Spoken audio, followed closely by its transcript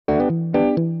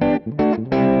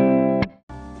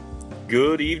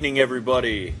Good evening,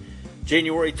 everybody.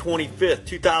 January 25th,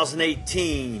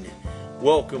 2018.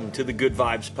 Welcome to the Good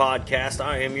Vibes Podcast.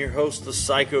 I am your host, the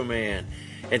Psycho Man.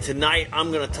 And tonight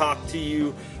I'm going to talk to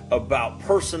you about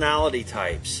personality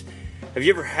types. Have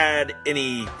you ever had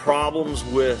any problems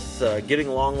with getting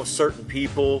along with certain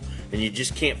people and you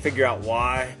just can't figure out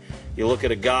why? You look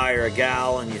at a guy or a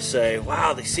gal and you say,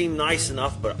 wow, they seem nice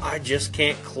enough, but I just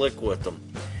can't click with them.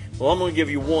 Well, I'm going to give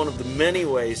you one of the many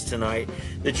ways tonight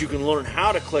that you can learn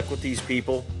how to click with these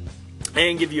people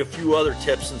and give you a few other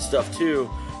tips and stuff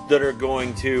too that are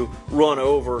going to run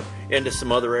over into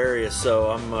some other areas.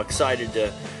 So I'm excited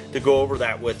to go over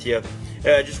that with you.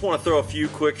 I just want to throw a few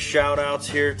quick shout outs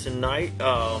here tonight.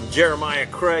 Jeremiah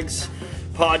Craig's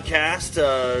podcast,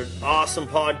 awesome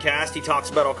podcast. He talks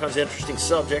about all kinds of interesting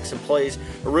subjects and plays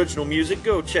original music.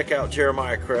 Go check out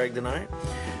Jeremiah Craig tonight.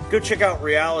 Go check out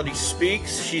Reality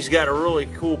Speaks. She's got a really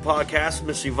cool podcast,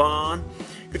 Miss Yvonne.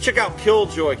 Go check out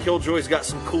Killjoy. Killjoy's got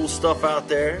some cool stuff out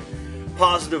there.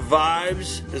 Positive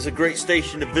Vibes is a great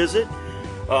station to visit.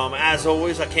 As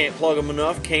always, I can't plug them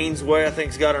enough. Kane's Way, I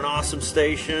think, has got an awesome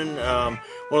station. One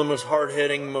of the most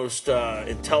hard-hitting, most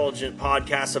intelligent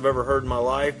podcasts I've ever heard in my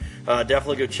life.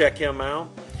 Definitely go check him out.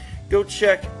 Go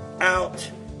check out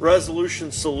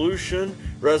Resolution Solution.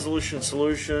 Resolution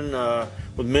Solution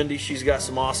with Mindy. She's got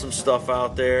some awesome stuff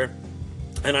out there.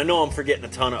 And I know I'm forgetting a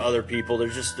ton of other people.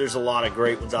 There's a lot of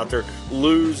great ones out there.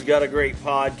 Lou's got a great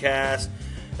podcast.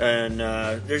 And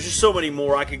there's just so many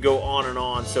more. I could go on and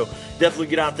on. So definitely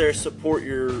get out there, support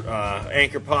your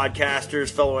anchor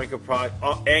podcasters, fellow anchor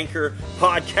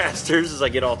podcasters, as I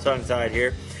get all tongue-tied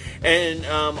here. And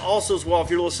also as well, if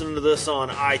you're listening to this on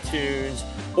iTunes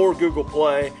or Google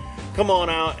Play, come on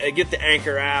out and get the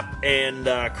Anchor app and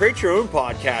create your own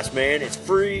podcast, man. It's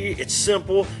free. It's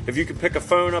simple. If you can pick a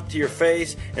phone up to your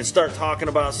face and start talking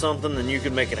about something, then you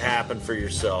can make it happen for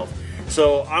yourself.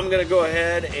 So I'm going to go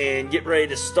ahead and get ready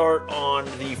to start on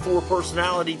the 4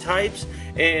 personality types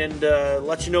and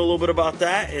let you know a little bit about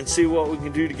that and see what we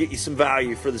can do to get you some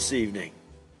value for this evening.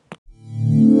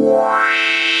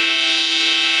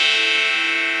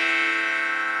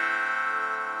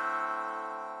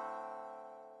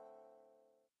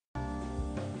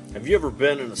 Have you ever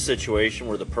been in a situation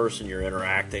where the person you're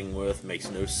interacting with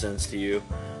makes no sense to you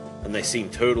and they seem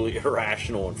totally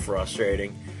irrational and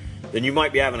frustrating? Then you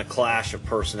might be having a clash of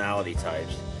personality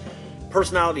types.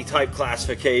 Personality type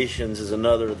classifications is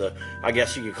another, I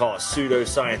guess you could call it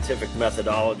pseudo-scientific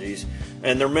methodologies,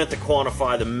 and they're meant to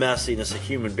quantify the messiness of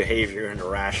human behavior into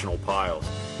rational piles.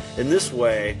 In this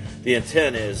way, the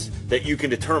intent is that you can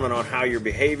determine on how your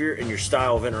behavior and your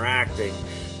style of interacting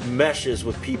meshes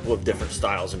with people of different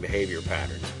styles and behavior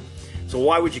patterns. So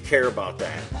why would you care about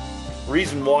that? The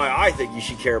reason why I think you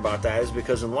should care about that is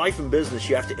because in life and business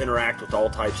you have to interact with all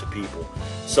types of people.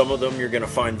 Some of them you're going to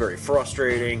find very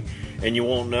frustrating, and you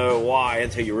won't know why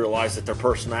until you realize that their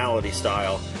personality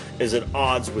style is at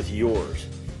odds with yours.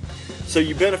 So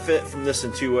you benefit from this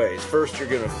in 2 ways. First, you're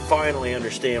going to finally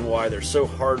understand why they're so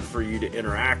hard for you to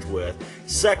interact with.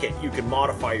 Second, you can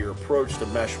modify your approach to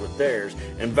mesh with theirs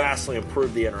and vastly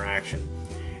improve the interaction.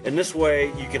 In this way,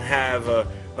 you can have,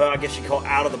 I guess you call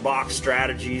out-of-the-box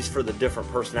strategies for the different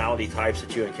personality types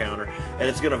that you encounter, and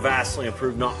it's going to vastly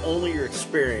improve not only your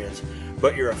experience,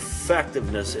 but your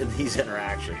effectiveness in these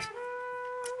interactions.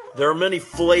 There are many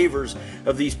flavors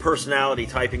of these personality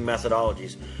typing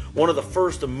methodologies. One of the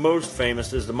first and most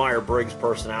famous is the Myers-Briggs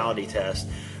personality test.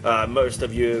 Most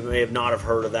of you may not have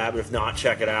heard of that, but if not,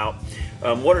 check it out.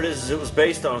 What it is it was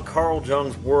based on Carl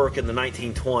Jung's work in the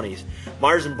 1920s.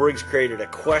 Myers and Briggs created a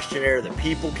questionnaire that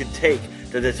people could take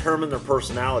to determine their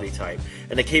personality type.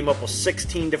 And they came up with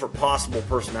 16 different possible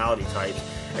personality types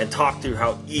and talked through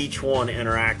how each one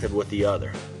interacted with the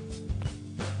other.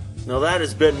 Now that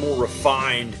has been more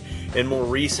refined in more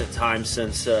recent times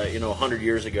since 100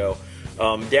 years ago,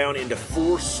 down into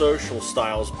 4 social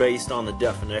styles based on the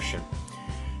definition.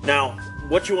 Now,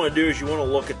 what you want to do is you want to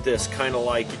look at this kind of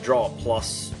like you draw a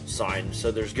plus sign.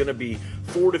 So there's going to be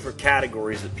 4 different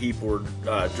categories that people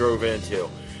drove into.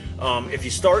 If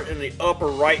you start in the upper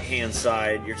right-hand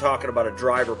side, you're talking about a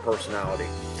driver personality.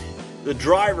 The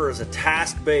driver is a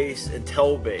task-based and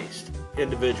tell-based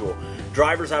individual.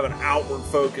 Drivers have an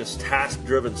outward-focused,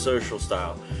 task-driven social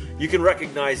style. You can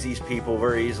recognize these people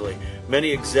very easily.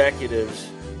 Many executives,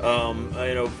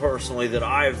 personally that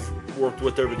I've worked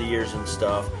with over the years and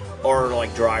stuff, are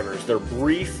like drivers. They're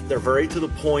brief, they're very to the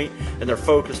point, and they're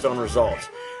focused on results.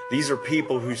 These are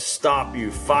people who stop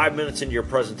you 5 minutes into your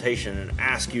presentation and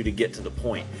ask you to get to the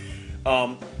point.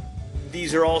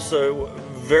 These are also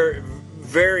very,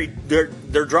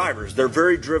 they're drivers. They're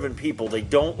very driven people. They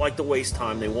don't like to waste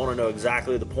time. They want to know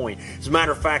exactly the point. As a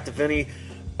matter of fact, if any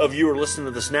of you are listening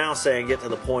to this now saying get to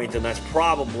the point, then that's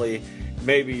probably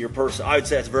maybe your person. I would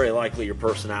say that's very likely your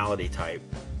personality type.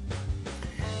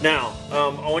 Now,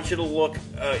 I want you to look,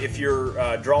 if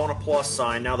you're drawing a plus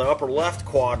sign, now the upper left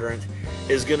quadrant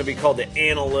is going to be called the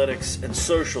analytics and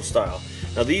social style.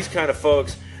 Now, these kind of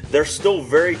folks, they're still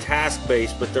very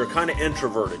task-based, but they're kind of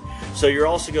introverted. So you're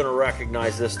also going to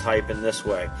recognize this type in this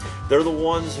way. They're the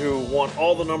ones who want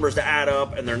all the numbers to add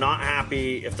up, and they're not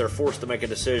happy if they're forced to make a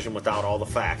decision without all the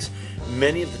facts.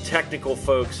 Many of the technical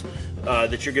folks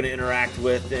that you're going to interact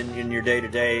with in your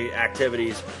day-to-day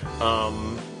activities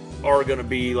are going to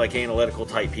be like analytical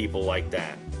type people like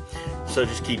that. So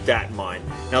just keep that in mind.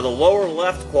 Now the lower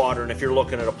left quadrant, if you're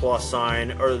looking at a plus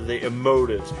sign, are the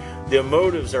emotives. The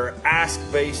emotives are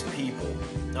ask-based people.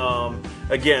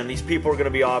 Again, these people are going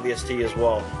to be obvious to you as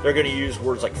well. They're going to use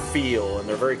words like feel, and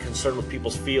they're very concerned with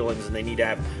people's feelings, and they need to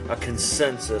have a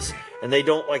consensus, and they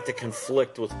don't like to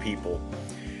conflict with people.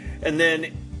 And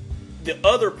then the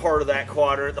other part of that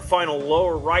quadrant, the final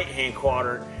lower right-hand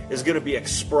quadrant, is going to be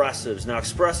expressives. Now,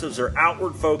 expressives are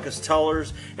outward-focused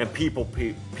tellers and people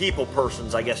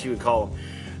persons, I guess you would call them.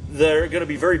 They're going to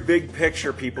be very big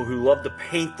picture people who love to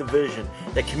paint the vision.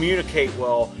 They communicate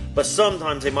well, but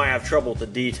sometimes they might have trouble with the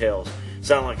details.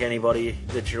 Sound like anybody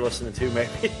that you're listening to,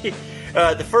 maybe?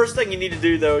 The first thing you need to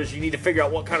do, though, is you need to figure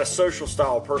out what kind of social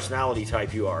style or personality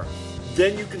type you are.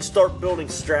 Then you can start building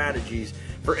strategies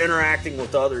for interacting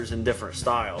with others in different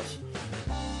styles.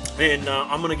 And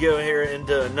I'm going to go here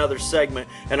into another segment,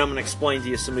 and I'm going to explain to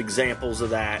you some examples of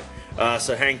that.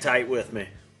 So hang tight with me.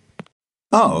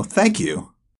 Oh, thank you.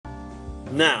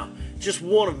 Now, just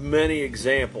one of many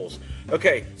examples.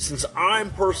 Okay, since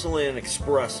I'm personally an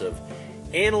expressive,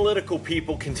 analytical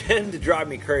people can tend to drive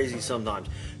me crazy sometimes.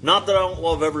 Not that I don't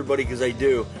love everybody, because I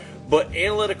do, but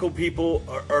analytical people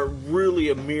are really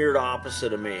a mirrored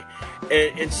opposite of me.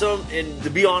 And to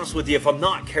be honest with you, if I'm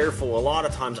not careful, a lot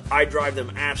of times I drive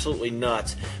them absolutely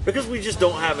nuts because we just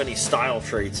don't have any style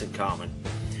traits in common.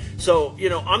 So,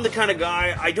 I'm the kind of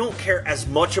guy, I don't care as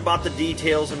much about the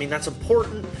details. I mean, that's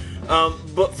important.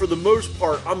 But for the most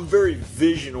part, I'm very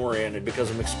vision oriented because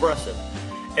I'm expressive.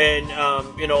 And,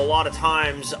 a lot of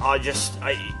times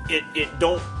it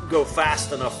don't go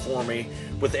fast enough for me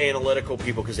with analytical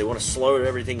people because they want to slow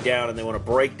everything down and they want to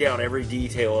break down every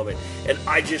detail of it. And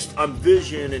I'm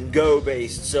vision and go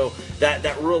based, so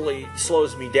that really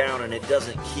slows me down and it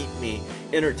doesn't keep me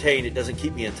entertained. It doesn't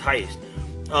keep me enticed.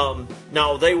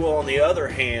 Now they will, on the other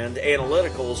hand,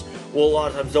 analyticals will a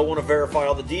lot of times don't want to verify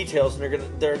all the details, and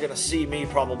they're gonna see me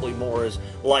probably more as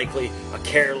likely a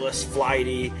careless,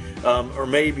 flighty, or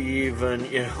maybe even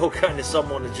kind of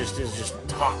someone that is just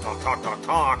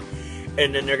talk,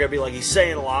 and then they're gonna be like, he's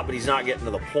saying a lot, but he's not getting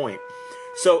to the point.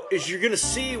 So as you're going to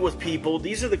see with people,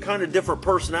 these are the kind of different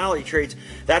personality traits.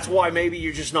 That's why maybe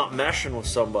you're just not meshing with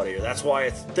somebody, or that's why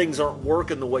things aren't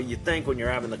working the way you think when you're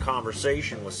having the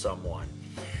conversation with someone.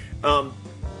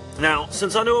 Now,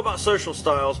 since I know about social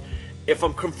styles, if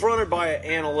I'm confronted by an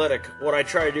analytic, what I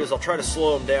try to do is I'll try to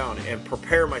slow them down and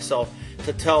prepare myself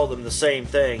to tell them the same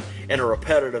thing in a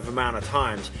repetitive amount of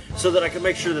times so that I can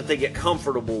make sure that they get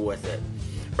comfortable with it.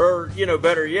 Or,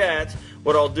 better yet,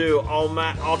 what I'll do,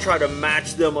 I'll try to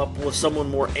match them up with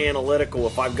someone more analytical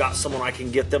if I've got someone I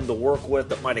can get them to work with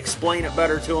that might explain it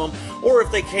better to them. Or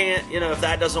if they can't, if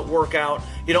that doesn't work out,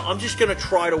 I'm just going to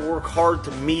try to work hard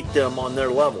to meet them on their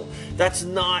level. That's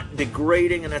not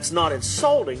degrading and that's not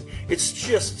insulting. It's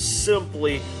just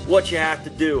simply what you have to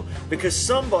do, because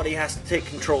somebody has to take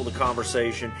control of the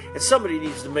conversation and somebody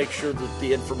needs to make sure that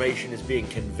the information is being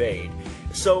conveyed.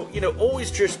 So, always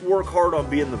just work hard on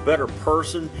being the better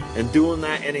person and doing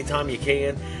that anytime you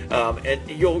can. And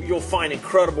you'll find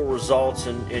incredible results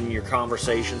in your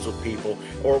conversations with people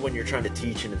or when you're trying to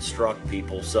teach and instruct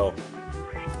people. So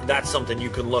that's something you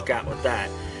can look at with that.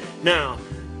 Now,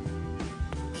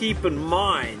 keep in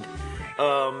mind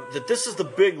that this is the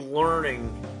big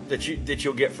learning that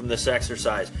you'll get from this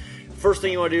exercise. First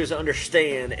thing you want to do is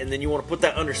understand, and then you want to put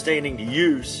that understanding to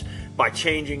use by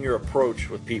changing your approach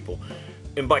with people.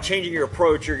 And by changing your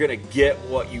approach, you're going to get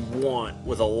what you want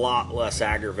with a lot less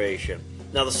aggravation.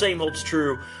 Now, the same holds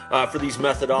true for these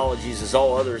methodologies as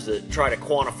all others that try to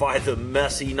quantify the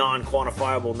messy,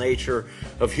 non-quantifiable nature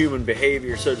of human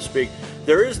behavior, so to speak.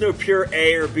 There is no pure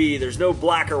A or B. There's no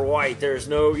black or white. There's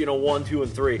no, 1, 2,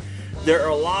 and 3. There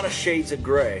are a lot of shades of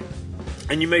gray.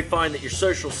 And you may find that your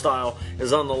social style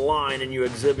is on the line and you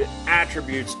exhibit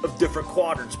attributes of different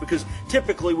quadrants, because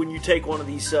typically when you take one of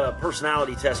these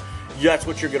personality tests, that's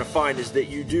what you're going to find, is that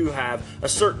you do have a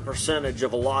certain percentage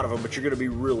of a lot of them, but you're going to be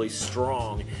really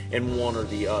strong in one or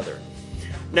the other.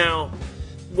 Now,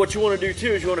 what you want to do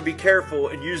too is you want to be careful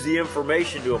and use the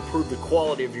information to improve the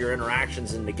quality of your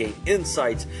interactions and to gain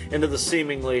insights into the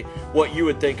seemingly what you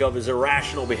would think of as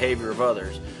irrational behavior of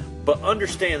others. But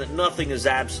understand that nothing is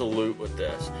absolute with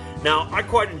this. Now, I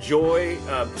quite enjoy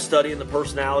studying the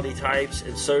personality types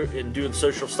and doing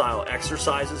social style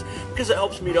exercises, because it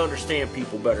helps me to understand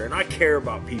people better. And I care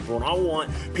about people, and I want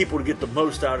people to get the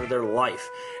most out of their life.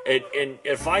 And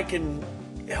if I can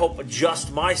help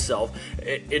adjust myself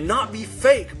and not be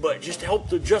fake, but just help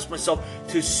to adjust myself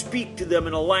to speak to them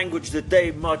in a language that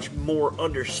they much more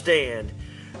understand,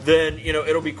 then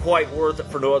it'll be quite worth it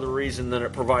for no other reason than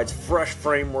it provides fresh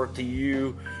framework to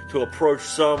you to approach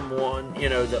someone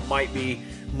that might be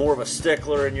more of a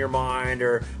stickler in your mind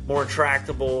or more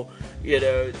intractable,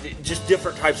 just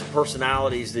different types of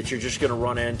personalities that you're just going to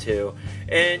run into,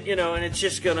 and it's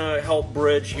just going to help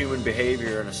bridge human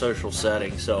behavior in a social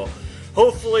setting. So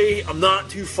hopefully I'm not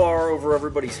too far over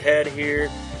everybody's head here.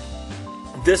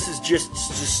 This is just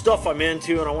stuff I'm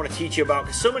into and I want to teach you about,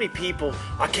 because so many people,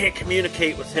 I can't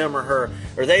communicate with him or her,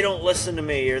 or they don't listen to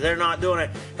me, or they're not doing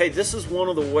it. Hey, this is one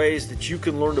of the ways that you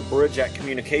can learn to bridge that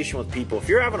communication with people. If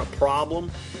you're having a problem,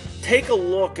 take a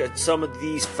look at some of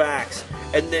these facts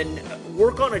and then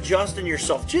work on adjusting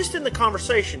yourself just in the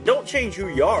conversation. Don't change who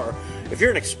you are. If you're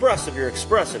an expressive, you're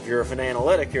expressive. You're an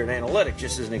analytic, you're an analytic,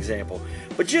 just as an example.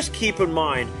 But just keep in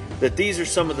mind that these are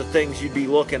some of the things you'd be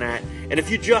looking at. And if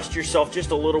you adjust yourself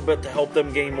just a little bit to help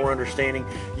them gain more understanding,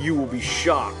 you will be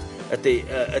shocked at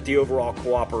the overall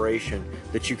cooperation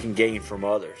that you can gain from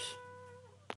others.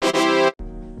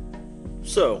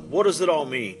 So, what does it all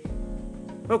mean?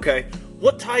 Okay,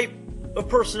 what type of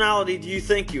personality do you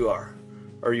think you are?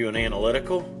 Are you an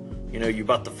analytical? You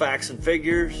about the facts and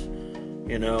figures?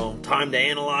 Time to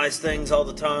analyze things all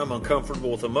the time,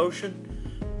 uncomfortable with emotion?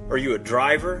 Are you a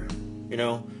driver?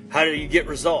 How do you get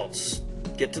results?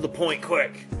 Get to the point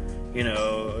quick. I'm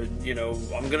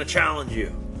going to challenge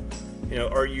you.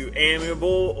 Are you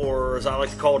amiable, or as I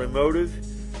like to call it, emotive?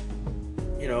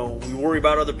 We worry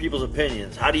about other people's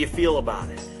opinions. How do you feel about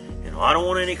it? I don't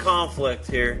want any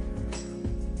conflict here.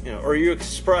 Are you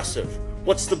expressive?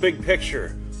 What's the big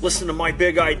picture? Listen to my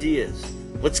big ideas.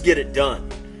 Let's get it done.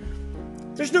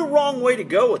 There's no wrong way to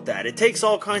go with that. It takes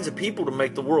all kinds of people to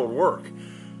make the world work.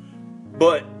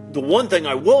 But the one thing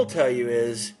I will tell you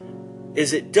is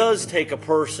it does take a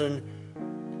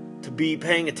person to be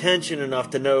paying attention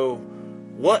enough to know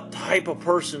what type of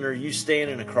person are you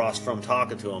standing across from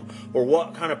talking to them, or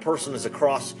what kind of person is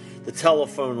across the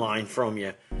telephone line from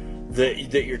you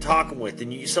that you're talking with.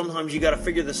 And sometimes you got to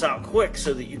figure this out quick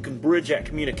so that you can bridge that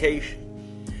communication.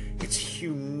 It's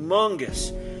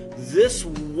humongous. This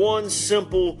one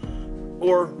simple,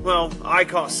 or I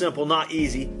call it simple, not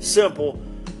easy, simple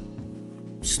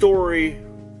story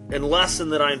and lesson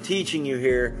that I'm teaching you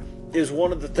here is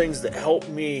one of the things that helped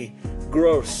me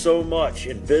grow so much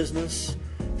in business,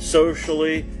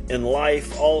 socially, in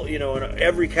life, in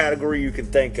every category you can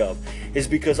think of, is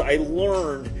because I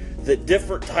learned that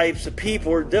different types of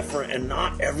people are different, and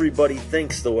not everybody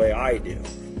thinks the way I do.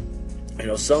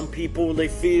 Some people, they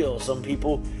feel, some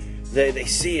people they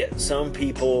see it, some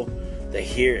people they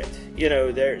hear it.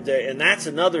 And that's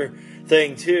another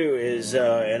thing too, is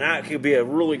and that could be a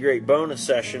really great bonus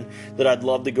session that I'd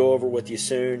love to go over with you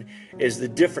soon, is the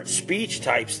different speech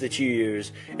types that you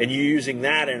use, and you using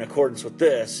that in accordance with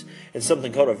this and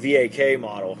something called a VAK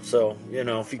model. So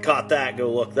if you caught that,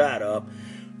 go look that up.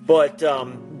 But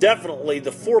definitely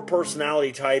the 4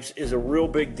 personality types is a real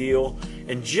big deal,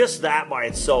 and just that by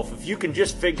itself, if you can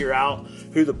just figure out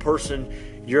who the person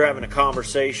you're having a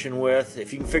conversation with,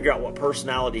 if you can figure out what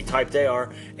personality type they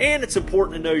are, and it's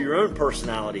important to know your own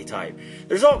personality type.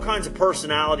 There's all kinds of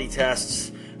personality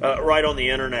tests right on the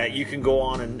internet. You can go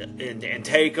on and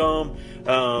take them,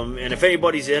 and if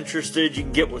anybody's interested, you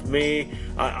can get with me.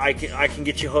 I can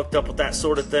get you hooked up with that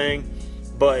sort of thing.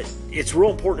 But it's real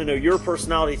important to know your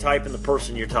personality type and the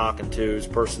person you're talking to's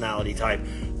personality type.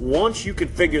 Once you can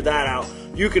figure that out,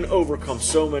 you can overcome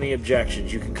so many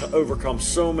objections. You can overcome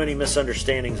so many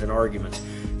misunderstandings and arguments,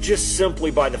 just simply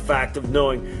by the fact of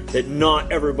knowing that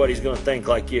not everybody's going to think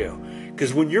like you.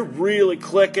 Because when you're really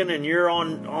clicking and you're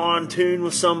on tune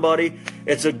with somebody,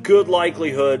 it's a good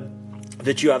likelihood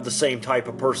that you have the same type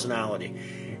of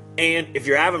personality. And if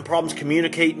you're having problems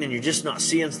communicating and you're just not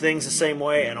seeing things the same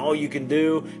way, and all you can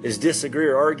do is disagree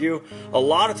or argue, a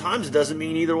lot of times it doesn't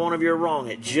mean either one of you are wrong.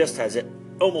 It just has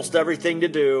almost everything to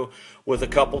do with a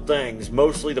couple things,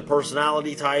 mostly the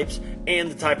personality types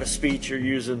and the type of speech you're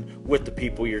using with the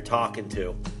people you're talking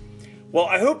to. Well,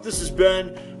 I hope this has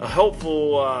been a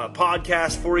helpful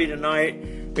podcast for you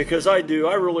tonight, because I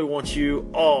really want you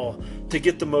all to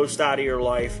get the most out of your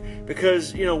life,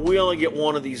 because, we only get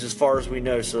one of these as far as we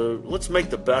know, so let's make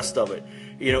the best of it.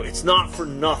 It's not for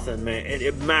nothing, man.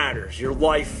 It matters. Your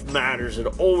life matters. It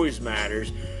always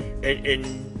matters.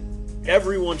 And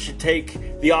everyone should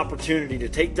take the opportunity to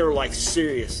take their life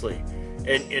seriously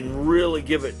and really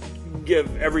give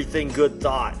everything good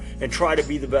thought and try to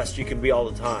be the best you can be all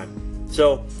the time.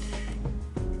 So,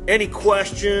 any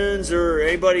questions or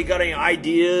anybody got any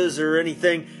ideas or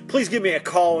anything, please give me a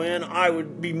call in. I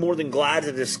would be more than glad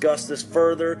to discuss this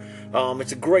further.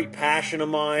 It's a great passion of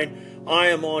mine. I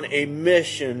am on a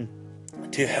mission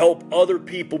to help other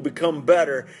people become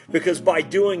better, because by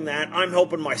doing that, I'm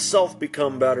helping myself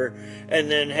become better.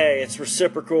 And then, hey, it's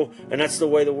reciprocal, and that's the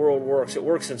way the world works. It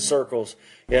works in circles,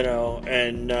 and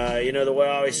the way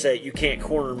I always say it, you can't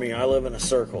corner me. I live in a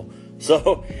circle.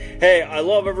 So, hey, I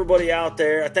love everybody out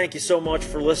there. I thank you so much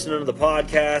for listening to the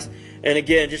podcast. And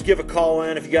again, just give a call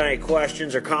in if you got any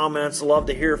questions or comments. I'd love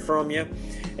to hear from you.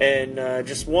 And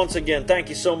just once again, thank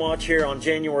you so much here on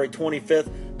January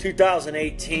 25th,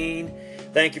 2018.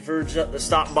 Thank you for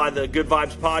stopping by the Good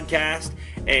Vibes podcast.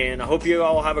 And I hope you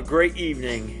all have a great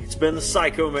evening. It's been the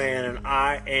Psycho Man, and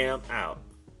I am out.